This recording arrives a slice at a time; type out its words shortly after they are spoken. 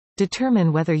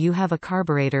Determine whether you have a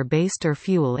carburetor-based or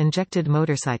fuel-injected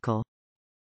motorcycle.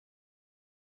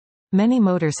 Many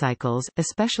motorcycles,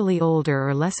 especially older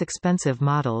or less expensive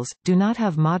models, do not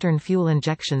have modern fuel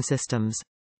injection systems.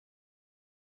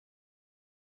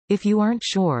 If you aren't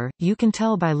sure, you can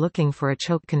tell by looking for a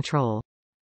choke control.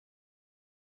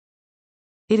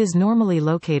 It is normally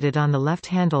located on the left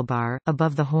handlebar,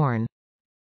 above the horn.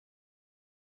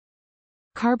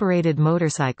 Carbureted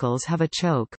motorcycles have a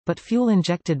choke, but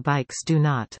fuel-injected bikes do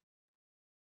not.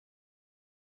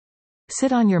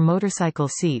 Sit on your motorcycle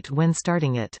seat when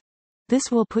starting it.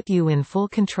 This will put you in full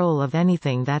control of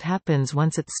anything that happens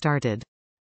once it's started.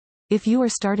 If you are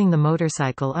starting the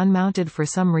motorcycle unmounted for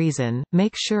some reason,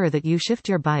 make sure that you shift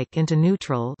your bike into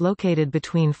neutral, located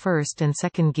between first and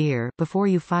second gear, before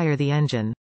you fire the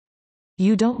engine.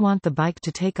 You don't want the bike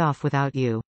to take off without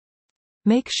you.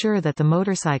 Make sure that the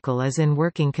motorcycle is in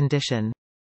working condition.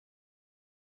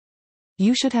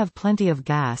 You should have plenty of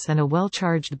gas and a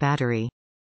well-charged battery.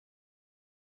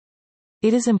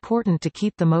 It is important to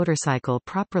keep the motorcycle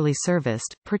properly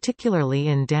serviced, particularly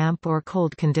in damp or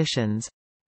cold conditions.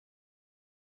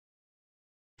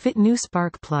 Fit new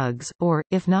spark plugs, or,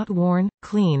 if not worn,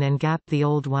 clean and gap the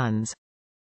old ones.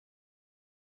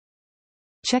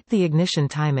 Check the ignition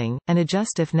timing, and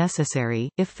adjust if necessary.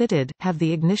 If fitted, have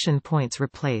the ignition points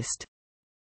replaced.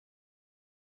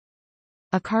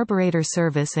 A carburetor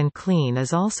service and clean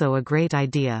is also a great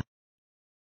idea.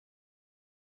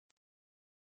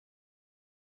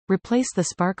 Replace the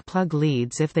spark plug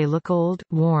leads if they look old,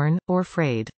 worn, or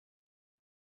frayed.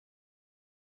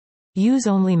 Use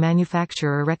only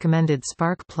manufacturer-recommended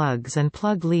spark plugs and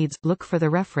plug leads. Look for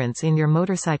the reference in your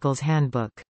motorcycle's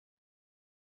handbook.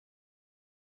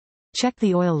 Check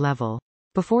the oil level.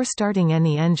 Before starting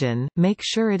any engine, make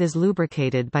sure it is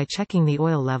lubricated by checking the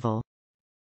oil level.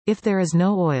 If there is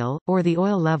no oil, or the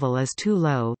oil level is too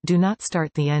low, do not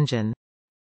start the engine.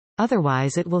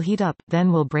 Otherwise it will heat up,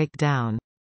 then will break down.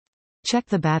 Check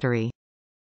the battery.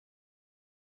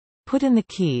 Put in the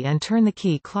key and turn the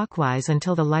key clockwise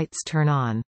until the lights turn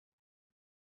on.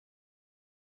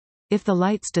 If the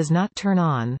lights does not turn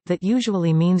on, that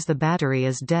usually means the battery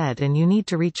is dead and you need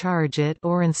to recharge it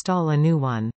or install a new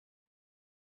one.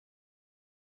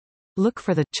 Look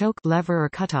for the choke lever or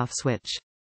cutoff switch.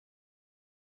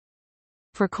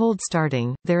 For cold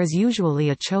starting, there is usually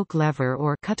a choke lever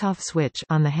or cutoff switch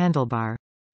on the handlebar.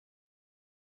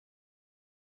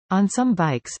 On some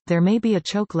bikes, there may be a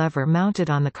choke lever mounted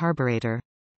on the carburetor.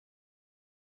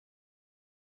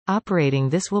 Operating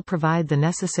this will provide the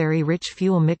necessary rich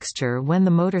fuel mixture when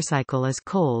the motorcycle is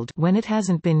cold, when it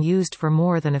hasn't been used for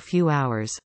more than a few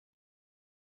hours.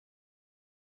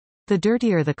 The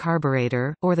dirtier the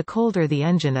carburetor, or the colder the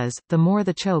engine is, the more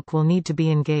the choke will need to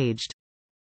be engaged.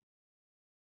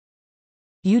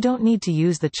 You don't need to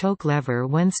use the choke lever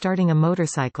when starting a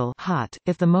motorcycle hot.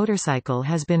 If the motorcycle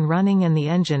has been running and the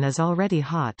engine is already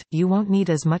hot, you won't need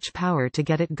as much power to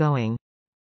get it going.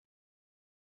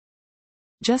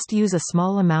 Just use a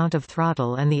small amount of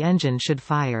throttle and the engine should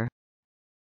fire.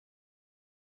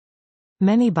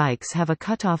 Many bikes have a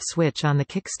cutoff switch on the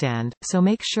kickstand, so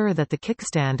make sure that the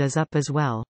kickstand is up as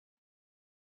well.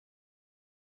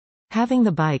 Having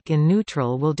the bike in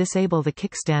neutral will disable the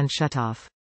kickstand shutoff.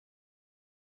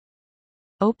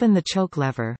 Open the choke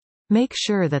lever. Make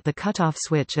sure that the cutoff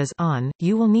switch is on.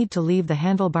 You will need to leave the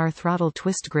handlebar throttle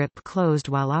twist grip closed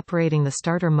while operating the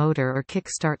starter motor or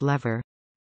kick-start lever.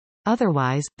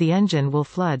 Otherwise, the engine will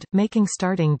flood, making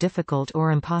starting difficult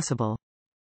or impossible.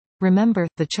 Remember,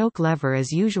 the choke lever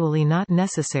is usually not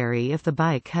necessary if the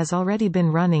bike has already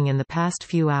been running in the past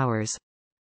few hours.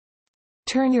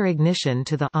 Turn your ignition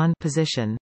to the on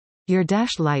position. Your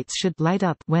dash lights should light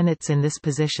up when it's in this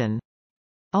position.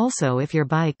 Also, if your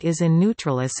bike is in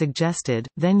neutral as suggested,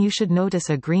 then you should notice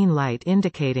a green light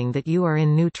indicating that you are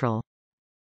in neutral.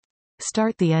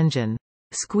 Start the engine.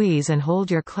 Squeeze and hold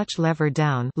your clutch lever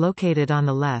down, located on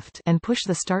the left, and push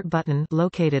the start button,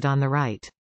 located on the right.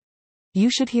 You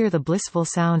should hear the blissful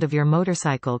sound of your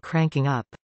motorcycle cranking up.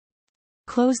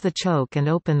 Close the choke and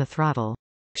open the throttle.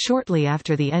 Shortly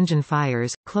after the engine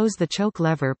fires, close the choke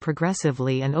lever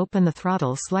progressively and open the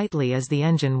throttle slightly as the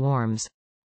engine warms.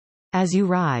 As you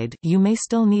ride, you may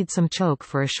still need some choke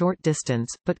for a short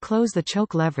distance, but close the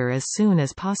choke lever as soon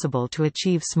as possible to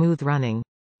achieve smooth running.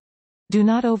 Do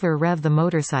not over-rev the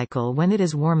motorcycle when it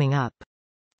is warming up.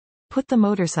 Put the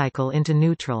motorcycle into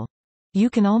neutral. You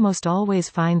can almost always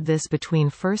find this between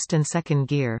first and second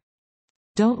gear.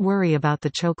 Don't worry about the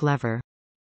choke lever.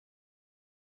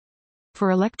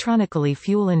 For electronically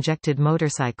fuel-injected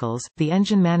motorcycles, the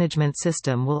engine management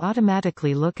system will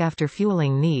automatically look after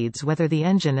fueling needs whether the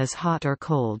engine is hot or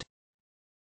cold.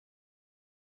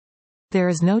 There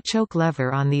is no choke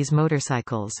lever on these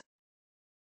motorcycles.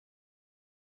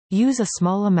 Use a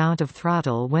small amount of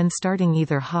throttle when starting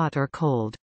either hot or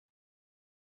cold.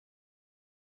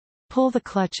 Pull the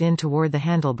clutch in toward the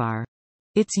handlebar.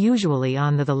 It's usually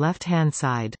on the left-hand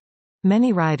side.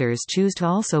 Many riders choose to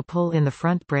also pull in the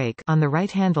front brake on the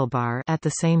right handlebar at the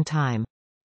same time.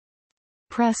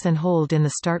 Press and hold in the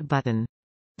start button.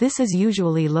 This is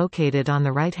usually located on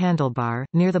the right handlebar,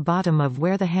 near the bottom of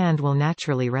where the hand will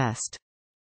naturally rest.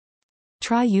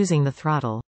 Try using the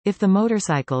throttle. If the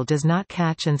motorcycle does not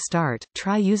catch and start,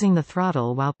 try using the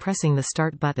throttle while pressing the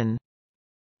start button.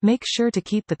 Make sure to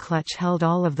keep the clutch held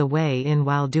all of the way in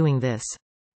while doing this.